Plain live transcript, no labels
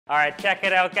All right, check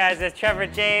it out, guys. It's Trevor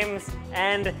James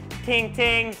and Ting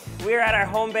Ting. We're at our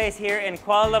home base here in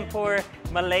Kuala Lumpur,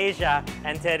 Malaysia.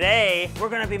 And today, we're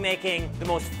gonna be making the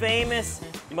most famous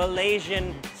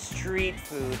Malaysian street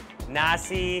food,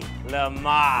 Nasi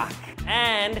Lemak.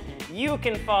 And you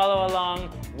can follow along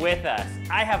with us.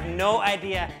 I have no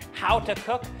idea how to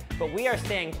cook, but we are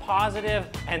staying positive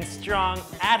and strong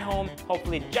at home,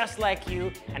 hopefully just like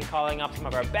you, and calling up some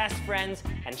of our best friends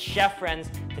and chef friends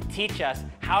to teach us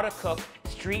how to cook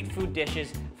street food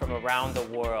dishes from around the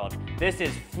world. This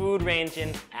is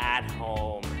FOODRANGIN at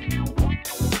Home.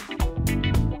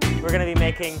 We're gonna be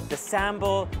making the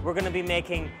sambal, we're gonna be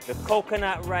making the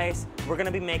coconut rice, we're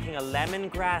gonna be making a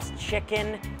lemongrass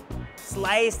chicken,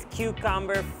 sliced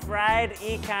cucumber, fried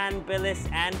ikan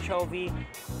bilis anchovy,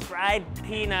 fried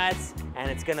peanuts, and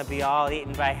it's gonna be all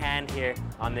eaten by hand here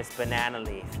on this banana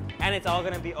leaf. And it's all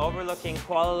gonna be overlooking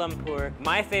Kuala Lumpur,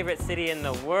 my favorite city in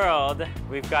the world.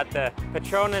 We've got the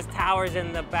Petronas Towers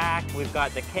in the back, we've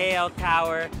got the KL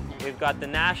Tower, we've got the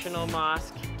National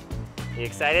Mosque. You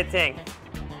excited, Ting?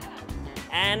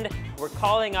 And we're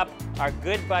calling up our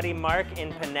good buddy Mark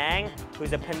in Penang,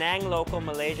 who's a Penang local,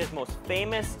 Malaysia's most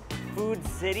famous food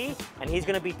city, and he's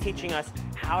gonna be teaching us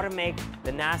how to make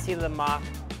the Nasi Lemak,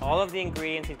 all of the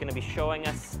ingredients. He's gonna be showing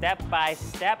us step by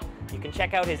step. You can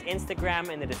check out his Instagram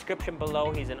in the description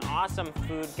below. He's an awesome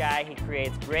food guy. He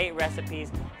creates great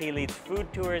recipes. He leads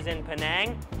food tours in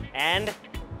Penang, and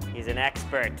he's an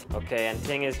expert. Okay, and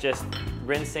Ting is just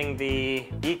rinsing the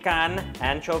ikan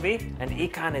anchovy. And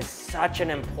ikan is such an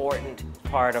important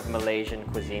part of Malaysian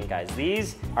cuisine, guys.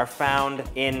 These are found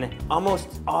in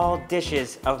almost all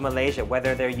dishes of Malaysia,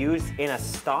 whether they're used in a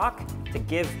stock to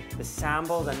give the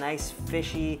sambal the nice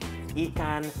fishy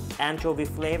ikan anchovy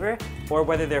flavor, or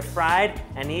whether they're fried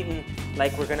and eaten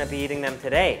like we're gonna be eating them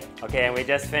today. Okay, and we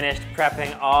just finished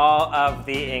prepping all of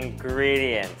the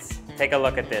ingredients. Take a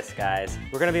look at this, guys.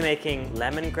 We're gonna be making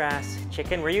lemongrass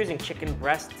chicken. We're using chicken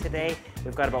breast today.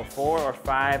 We've got about 4 or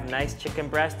 5 nice chicken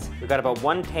breasts. We've got about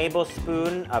 1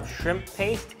 tablespoon of shrimp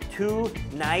paste, 2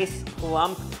 nice,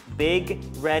 plump, big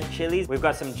red chilies. We've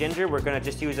got some ginger. We're gonna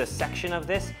just use a section of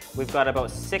this. We've got about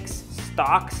 6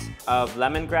 stalks of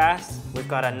lemongrass. We've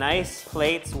got a nice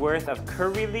plate's worth of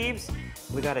curry leaves.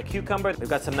 We got a cucumber. We've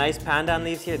got some nice pandan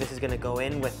leaves here. This is gonna go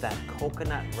in with that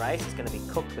coconut rice. It's gonna be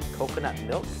cooked with coconut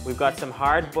milk. We've got some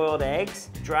hard-boiled eggs,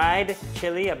 dried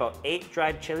chili, about 8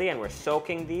 dried chili, and we're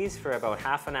soaking these for about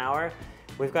half an hour.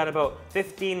 We've got about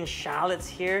 15 shallots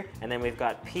here, and then we've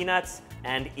got peanuts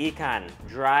and ikan,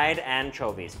 dried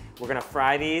anchovies. We're gonna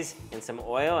fry these in some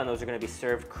oil, and those are gonna be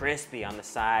served crispy on the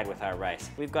side with our rice.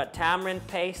 We've got tamarind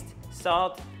paste,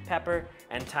 salt, pepper,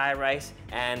 and Thai rice,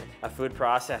 and a food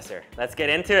processor. Let's get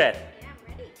into it. Yeah,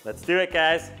 I'm ready. Let's do it,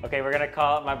 guys. Okay, we're gonna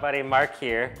call up my buddy Mark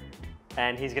here,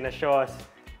 and he's gonna show us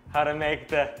how to make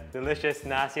the delicious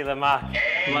Nasi Lemak.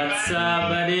 What's up,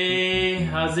 buddy?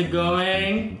 How's it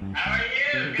going? How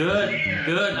are you? Good,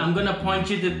 good. I'm gonna point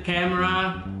you to the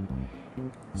camera.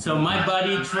 So my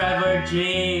buddy Trevor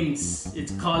James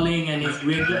is calling,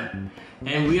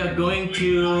 and we are going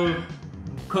to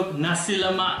cook Nasi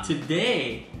Lemak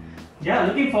today. Yeah,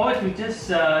 looking forward to just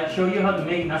show you how to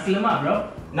make Nasi Lemak, bro.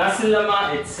 Nasi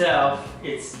Lemak itself,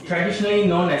 it's traditionally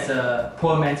known as a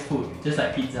poor man's food, just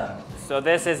like pizza. So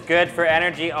this is good for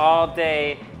energy all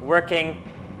day, working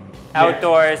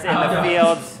outdoors in the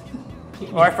fields,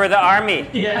 or for the army.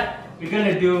 Yeah, we're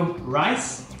gonna do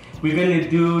rice. We're gonna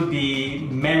do the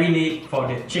marinade for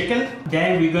the chicken.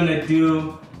 Then we're gonna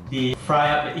do the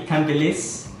fry up the ikan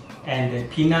bilis and the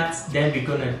peanuts. Then we're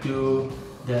gonna do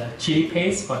the chili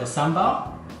paste for the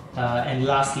sambal. And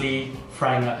lastly,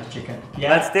 frying up the chicken. Yeah?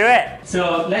 Let's do it.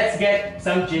 So let's get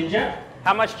some ginger.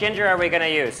 How much ginger are we gonna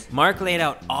use? Mark laid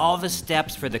out all the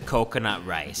steps for the coconut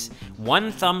rice.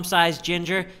 1 thumb-sized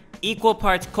ginger, equal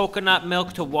parts coconut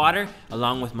milk to water,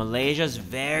 along with Malaysia's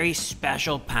very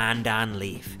special pandan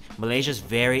leaf, Malaysia's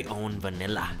very own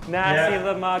vanilla. Nasi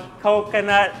Lemak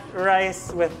coconut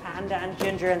rice with pandan,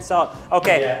 ginger, and salt.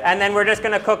 Okay, and then we're just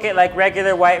gonna cook it like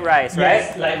regular white rice, right?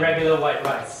 Yes, like regular white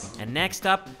rice. And next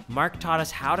up, Mark taught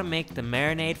us how to make the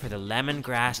marinade for the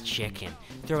lemongrass chicken.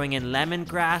 Throwing in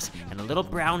lemongrass and a little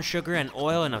brown sugar and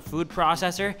oil in a food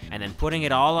processor, and then putting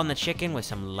it all on the chicken with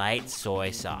some light soy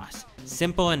sauce.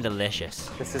 Simple and delicious.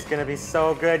 This is gonna be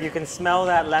so good. You can smell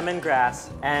that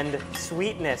lemongrass and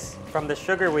sweetness from the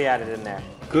sugar we added in there.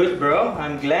 Good, bro.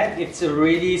 I'm glad it's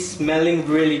already smelling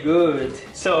really good.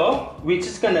 So we're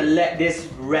just gonna let this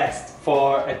rest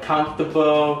for a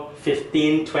comfortable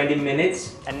 15-20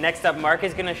 minutes. And next up, Mark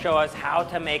is gonna show us how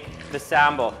to make the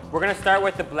sambal. We're gonna start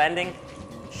with the blending.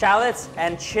 Shallots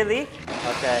and chili.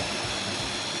 Okay.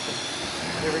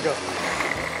 Here we go.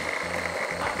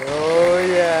 Oh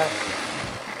yeah.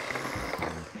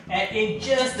 Add in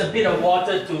just a bit of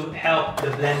water to help the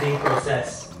blending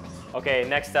process. Okay,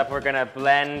 next up we're gonna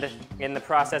blend in the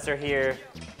processor here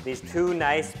these 2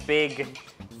 nice big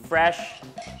fresh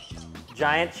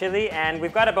giant chili, and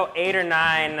we've got about 8 or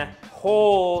 9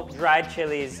 whole dried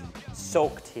chilies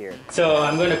soaked here. So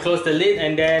I'm gonna close the lid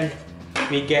and then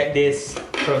we get this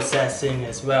processing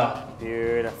as well.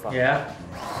 Beautiful. Yeah.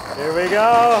 Here we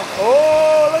go.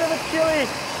 Oh, look at the chili.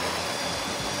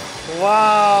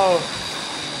 Wow.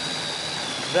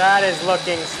 That is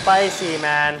looking spicy,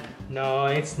 man. No,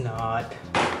 it's not.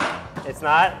 It's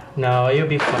not? No, you'll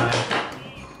be fine.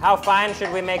 How fine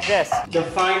should we make this? The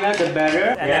finer, the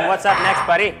better. And then what's up next,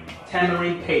 buddy?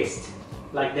 Tamarind paste,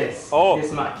 like this. Oh.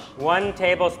 This much. 1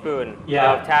 tablespoon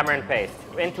Yeah. of tamarind paste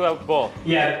into a bowl.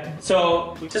 Yeah,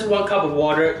 so just 1 cup of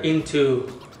water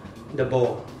into the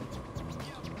bowl.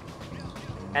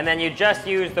 And then you just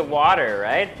use the water,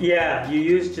 right? Yeah, you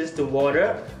use just the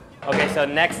water. Okay, so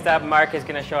next up, Mark is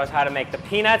gonna show us how to make the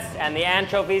peanuts and the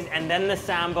anchovies and then the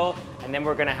sambal, and then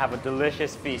we're gonna have a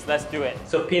delicious feast. Let's do it.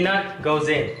 So peanut goes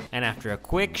in. And after a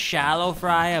quick shallow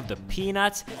fry of the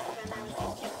peanuts,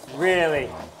 really,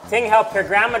 Ting helped her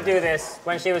grandma do this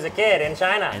when she was a kid in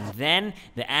China. And then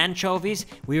the anchovies,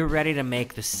 we were ready to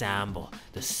make the sambal,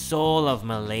 the soul of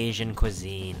Malaysian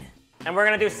cuisine. And we're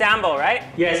gonna do sambal, right?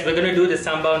 Yes, we're gonna do the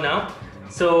sambal now.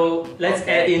 So let's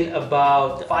add in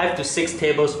about 5 to 6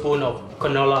 tablespoons of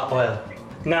canola oil.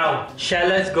 Now,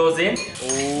 shallots goes in.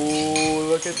 Ooh,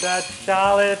 look at that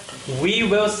shallot. We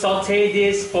will saute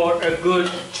this for a good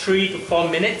 3 to 4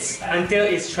 minutes until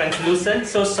it's translucent.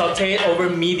 So saute it over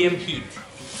medium heat.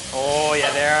 Oh yeah,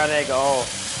 there they go.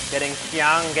 Getting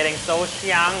xiang, getting so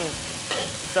xiang.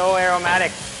 So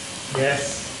aromatic.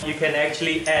 Yes, you can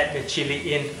actually add the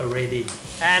chili in already.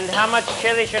 And how much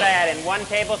chili should I add in? 1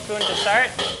 tablespoon to start?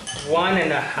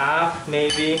 1.5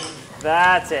 maybe.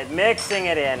 That's it, mixing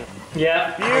it in.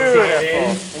 Yeah, Beautiful.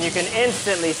 And you can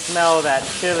instantly smell that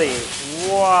chili.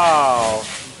 Wow.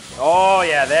 Oh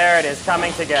yeah, there it is,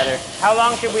 coming together. How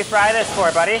long should we fry this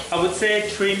for, buddy? I would say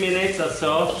 3 minutes or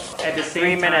so. At the same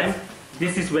 3 minutes. time,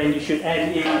 this is when you should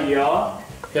add in your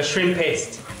shrimp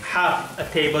paste. Half a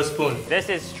tablespoon. This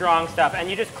is strong stuff, and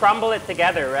you just crumble it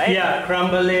together, right? Yeah,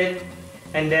 crumble it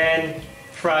and then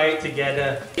fry it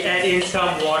together. Add in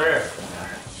some water.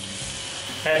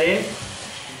 Add in.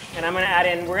 And I'm gonna add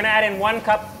in, we're gonna add in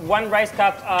 1 rice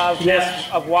cup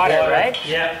of water, right?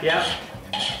 Yeah, yeah.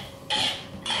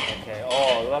 Okay,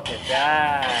 oh, look at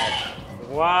that.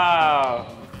 Wow.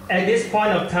 At this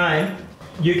point of time,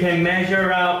 you can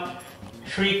measure out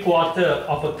 3/4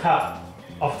 of a cup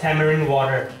of tamarind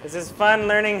water. This is fun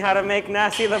learning how to make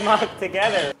nasi lemak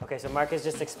together. Okay, so Mark is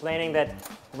just explaining that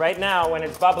right now when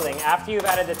it's bubbling, after you've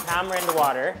added the tamarind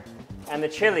water and the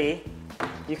chili,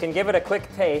 you can give it a quick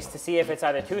taste to see if it's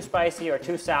either too spicy or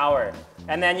too sour.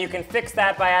 And then you can fix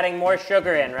that by adding more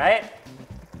sugar in, right?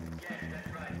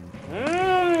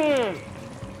 Mmm.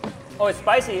 Oh, it's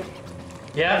spicy,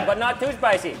 Yeah, but not too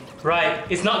spicy. right.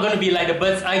 It's not gonna be like the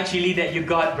bird's eye chili that you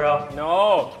got, bro.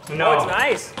 No. No. Oh, it's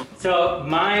nice. So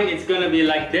mine is gonna be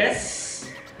like this.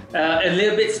 A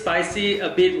little bit spicy, a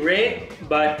bit red,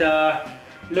 but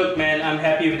look man, I'm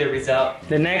happy with the result.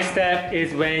 The next step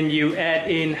is when you add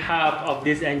in half of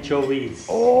these anchovies.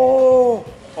 Oh.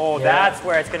 Oh, Yeah. that's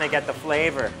where it's gonna get the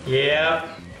flavor. Yeah.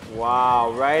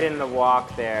 Wow, right in the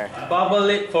wok there. Bubble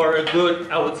it for a good,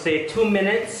 I would say 2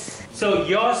 minutes. So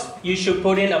yours, you should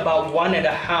put in about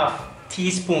 1.5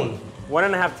 teaspoon.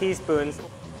 1.5 teaspoons.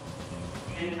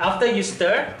 And after you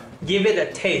stir, give it a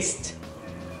taste.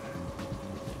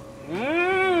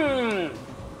 Mmm.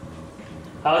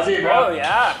 How's it, bro? Oh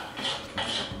yeah.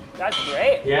 That's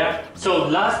great. Yeah. So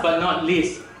last but not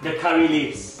least, the curry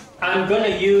leaves. I'm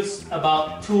gonna use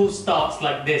about 2 stalks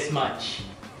like this much.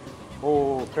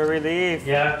 Oh, curry leaf.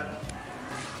 Yeah.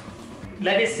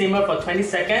 Let it simmer for 20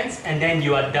 seconds and then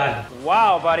you are done.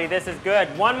 Wow, buddy, this is good.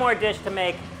 One more dish to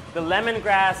make, the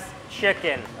lemongrass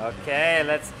chicken. Okay,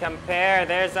 let's compare.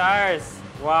 There's ours.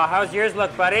 Wow, how's yours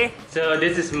look, buddy? So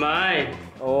this is mine.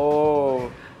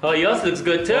 Oh. Oh, yours looks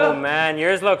good too. Oh man,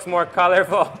 yours looks more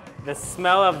colorful. The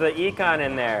smell of the econ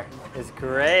in there is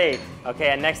great. Okay,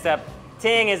 and next up,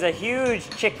 Ting is a huge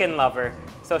chicken lover.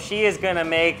 So she is gonna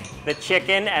make the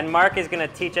chicken and Mark is gonna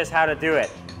teach us how to do it.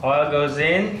 Oil goes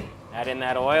in. Add in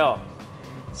that oil.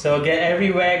 So get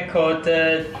everywhere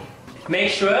coated. Make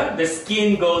sure the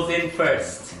skin goes in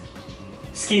first.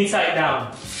 Skin side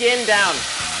down. Skin down.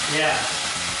 Yeah.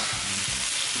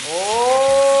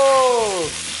 Oh!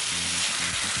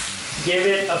 Give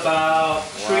it about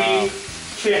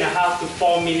 3.5 to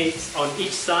 4 minutes on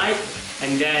each side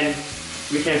and then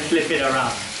we can flip it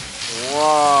around.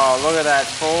 Whoa, look at that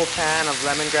full pan of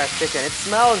lemongrass chicken. It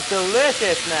smells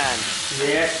delicious, man.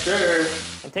 Yes, sir.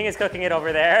 And Ting is cooking it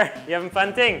over there. You having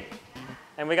fun, Ting?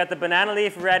 And we got the banana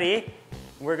leaf ready.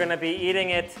 We're gonna be eating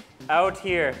it out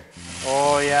here.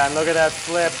 Oh yeah, and look at that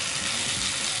flip.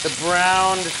 The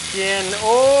browned skin.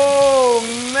 Oh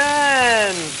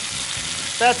man,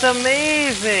 that's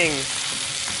amazing.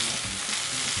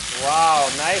 Wow,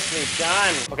 nicely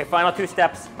done. Okay, final 2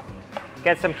 steps.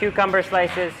 Get some cucumber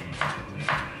slices.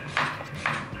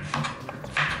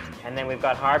 And then we've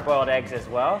got hard-boiled eggs as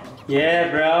well.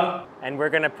 Yeah, bro. And we're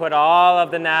gonna put all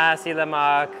of the nasi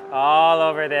lemak all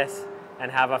over this and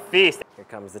have a feast. Here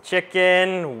comes the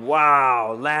chicken.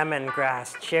 Wow,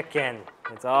 lemongrass chicken.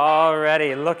 It's all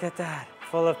ready, look at that.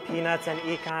 Full of peanuts and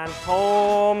ikan,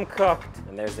 home cooked.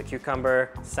 And there's the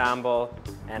cucumber, sambal,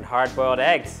 and hard-boiled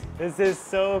eggs. This is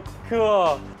so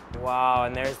cool. Wow,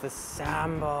 and there's the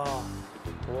sambal.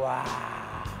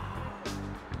 Wow.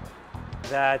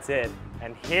 That's it.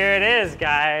 And here it is,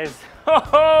 guys.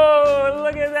 Oh,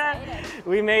 look at that.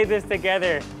 We made this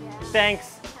together.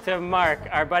 Thanks to Mark,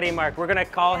 our buddy Mark. We're gonna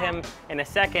call him in a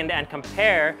second and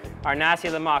compare our nasi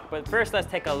lemak. But first, let's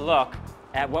take a look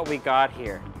at what we got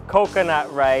here.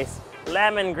 Coconut rice,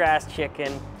 lemongrass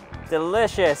chicken,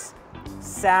 delicious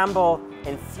sambal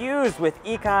infused with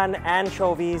ikan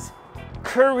anchovies,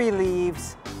 curry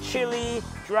leaves, chili,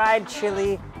 dried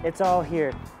chili, it's all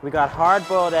here. We got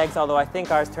hard-boiled eggs, although I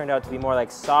think ours turned out to be more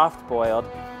like soft-boiled,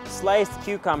 sliced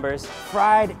cucumbers,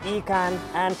 fried ikan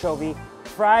anchovy,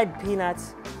 fried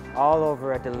peanuts, all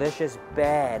over a delicious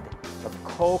bed of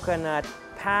coconut,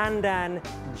 pandan,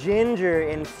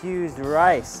 ginger-infused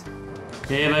rice.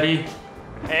 Hey, buddy.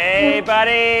 Hey,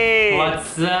 buddy!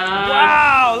 What's up?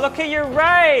 Wow, look at your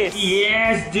rice!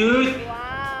 Yes, dude.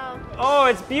 Wow. Oh,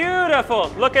 it's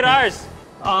beautiful. Look at ours.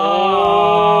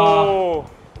 Oh,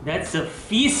 that's a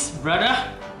feast, brother.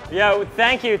 Yeah,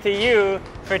 thank you to you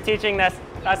for teaching us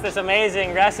this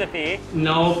amazing recipe.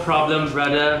 No problem,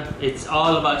 brother. It's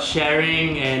all about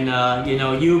sharing, and you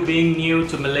know, you being new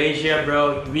to Malaysia,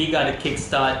 bro, we gotta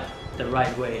kickstart the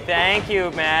right way. Thank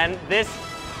you, man.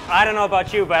 I don't know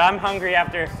about you, but I'm hungry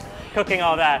after cooking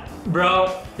all that.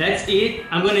 Bro, let's eat.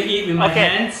 I'm gonna eat with my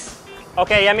hands.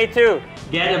 Okay, yeah, me too.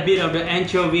 Get a bit of the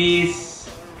anchovies.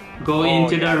 Go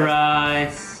into the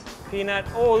rice. Peanut.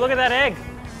 Oh, look at that egg.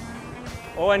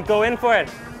 Oh, and go in for it.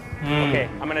 Okay,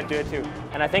 I'm gonna do it too.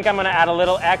 And I think I'm gonna add a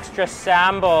little extra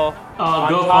sambal on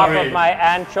top of my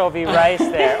anchovy rice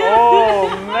there. Oh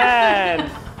man.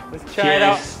 Let's try it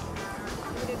out.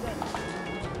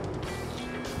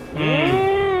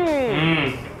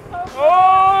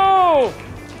 Oh!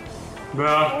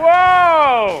 Bro.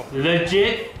 Whoa!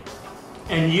 Legit.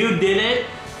 And you did it,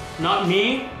 not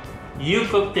me. You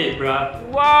cooked it, bro.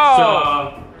 Whoa!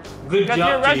 So, good That's job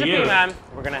your recipe, to you. man.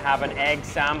 We're gonna have an egg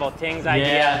sambal. Ting's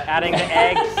idea, adding the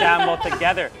egg sambal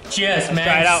together. Cheers, Let's man.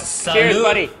 try it out. Salute. Cheers,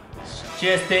 buddy.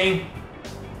 Cheers, Ting.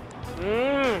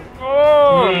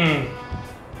 Oh!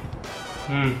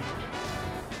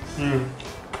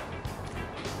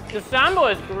 The sambal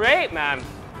is great, man.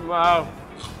 Wow.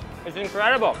 It's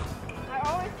incredible. I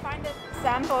always find that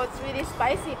sambal it's really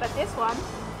spicy, but this one, I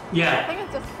Yeah. think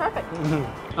it's just perfect.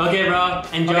 Okay, bro.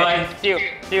 Enjoy. Okay, see you.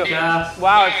 See you. Yeah.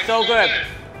 Wow, it's so good.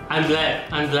 I'm glad,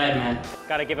 man.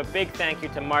 Gotta give a big thank you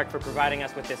to Mark for providing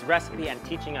us with this recipe and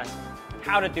teaching us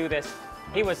how to do this.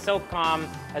 He was so calm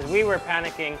as we were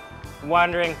panicking,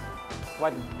 wondering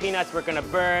what peanuts were gonna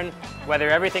burn, whether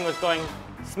everything was going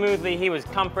smoothly. He was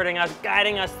comforting us,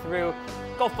 guiding us through.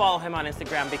 Go follow him on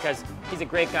Instagram because he's a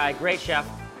great guy, great chef,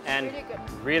 and Really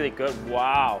good. really good.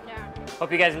 Wow. Yeah.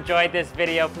 Hope you guys enjoyed this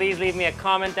video. Please leave me a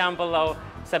comment down below.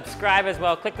 Subscribe as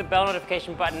well, click the bell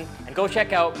notification button, and go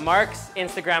check out Mark's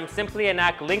Instagram, Simply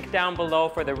Enak, link down below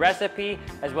for the recipe,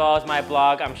 as well as my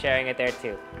blog. I'm sharing it there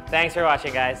too. Thanks for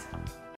watching, guys.